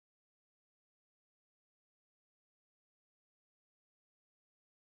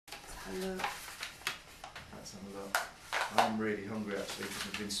a look. Let's have a look. I'm really hungry actually because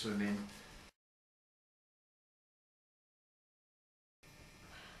I've been swimming.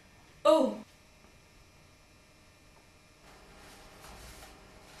 Oh!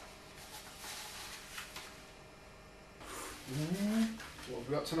 What have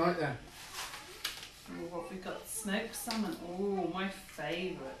we got tonight then? Oh, what have we got? Smoked salmon. Oh, my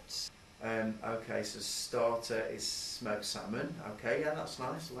favourite. Okay, so starter is smoked salmon. Okay, yeah, that's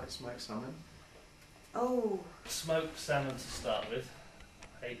nice. I like smoked salmon. Oh! Smoked salmon to start with.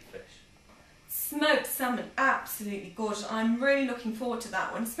 I hate fish. Smoked salmon, absolutely gorgeous. I'm really looking forward to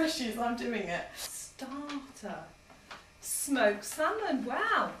that one, especially as I'm doing it. Starter. Smoked salmon.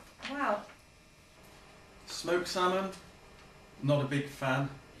 Wow. Wow. Smoked salmon, not a big fan.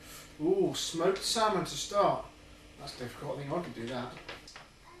 Ooh, smoked salmon to start. That's difficult. I think I could do that.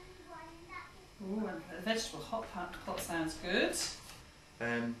 Oh, and a vegetable hot pot sounds good.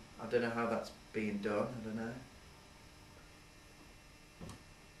 I don't know how that's being done. I don't know.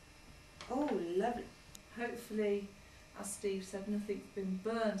 Oh, lovely. Hopefully, as Steve said, nothing's been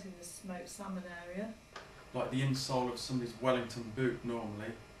burnt in the smoked salmon area. Like the insole of somebody's Wellington boot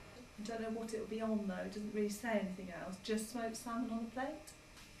normally. I don't know what it'll be on though, it doesn't really say anything else. Just smoked salmon on the plate.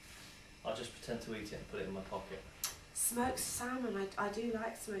 I'll just pretend to eat it and put it in my pocket. Smoked salmon, I do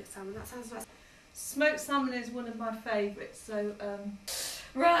like smoked salmon, that sounds nice. Smoked salmon is one of my favourites, so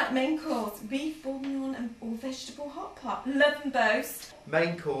Right, main course, beef bourguignon or vegetable hot pot. Love them both.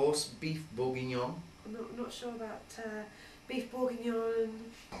 Main course, beef bourguignon. I'm not sure about beef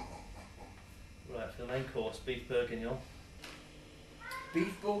bourguignon. Right, for the main course, beef bourguignon.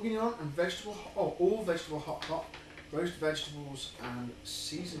 Beef bourguignon and vegetable, all vegetable hot pot, roast vegetables and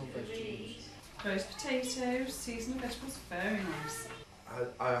seasonal vegetables. roast potatoes, seasonal vegetables, very nice.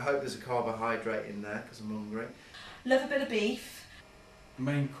 I hope there's a carbohydrate in there because I'm hungry. Love a bit of beef.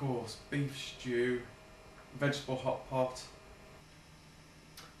 Main course, beef stew, vegetable hot pot.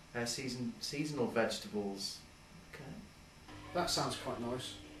 Seasonal vegetables. Okay. That sounds quite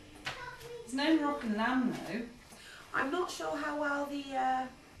nice. There's no Moroccan lamb though. I'm not sure how well the...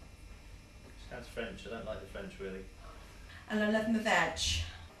 Sounds French, I don't like the French really. And I love my veg.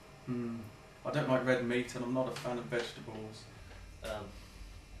 I don't like red meat and I'm not a fan of vegetables.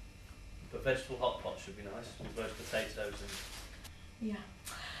 But vegetable hot pot should be nice, with roast potatoes and... Yeah.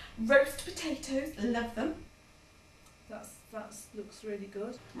 Roast potatoes, love them. That looks really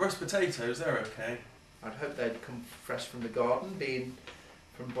good. Roast potatoes, they're okay. I'd hope they'd come fresh from the garden, being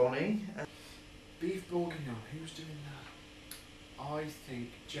from Bonnie. Beef bourguignon, who's doing that? I think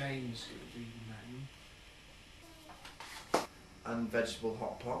Jane's going to be the main. And vegetable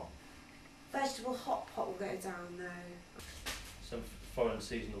hot pot. Vegetable hot pot will go down though. Some foreign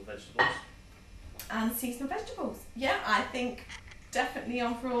seasonal vegetables. And seasonal vegetables. Yeah, I think definitely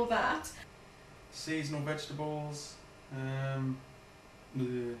on for all that. Seasonal vegetables, And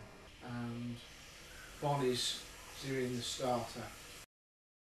Bonnie's doing the starter.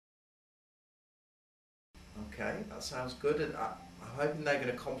 Okay, that sounds good. And I'm hoping they're going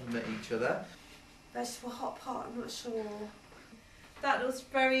to complement each other. Vegetable hot pot, I'm not sure. That looks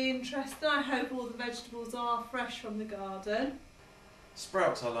very interesting. I hope all the vegetables are fresh from the garden.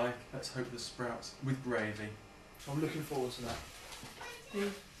 sprouts I like. Let's hope the sprouts with gravy. So I'm looking forward to that.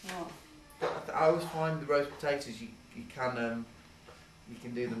 What? I always find the roast potatoes you can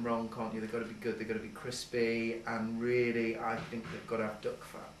do them wrong, can't you? They've got to be good. They've got to be crispy, and really, I think they've got to have duck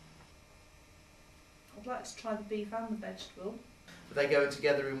fat. I'd like to try the beef and the vegetable. Are they going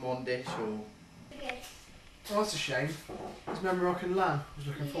together in one dish, or? Oh, that's a shame. There's no Moroccan lamb. I was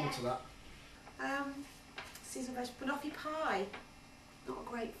looking forward to that. Seasonal vegetable banoffee pie. Not a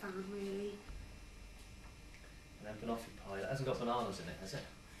great fan, really. And then banoffee pie. That hasn't got bananas in it, has it?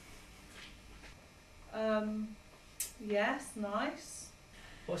 Yes, nice.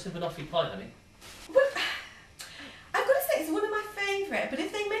 What's in banoffee pie, honey? Well, I've got to say, it's one of my favourite, but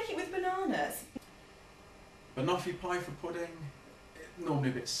if they make it with bananas... Banoffee pie for pudding, normally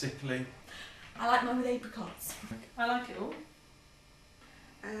a bit sickly. I like mine with apricots. I like it all.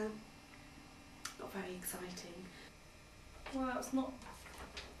 Not very exciting. Well, it's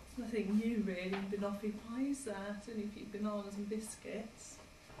nothing new really in banoffee pie, is there? It's only a few bananas and biscuits.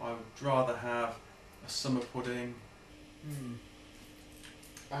 I would rather have a summer pudding.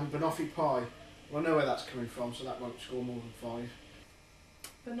 And banoffee pie. Well, I know where that's coming from, so that won't score more than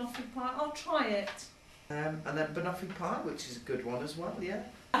 5. Banoffee pie, I'll try it. And then banoffee pie, which is a good one as well, yeah.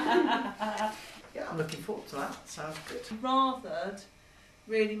 Yeah, I'm looking forward to that. Sounds good. Rathered,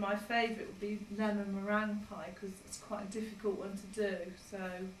 really my favourite would be lemon meringue pie because it's quite a difficult one to do. So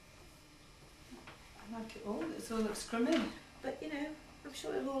I like it all. It all looks scrummy. But you know, I'm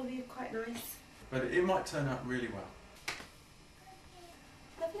sure it'll all be quite nice. But it might turn out really well.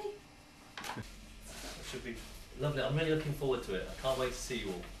 Lovely. It should be lovely. I'm really looking forward to it. I can't wait to see you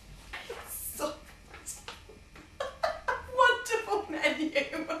all. So wonderful menu.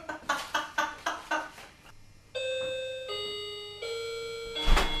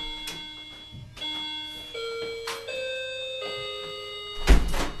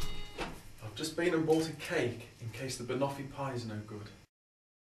 I've just been and bought a cake in case the banoffee pie is no good.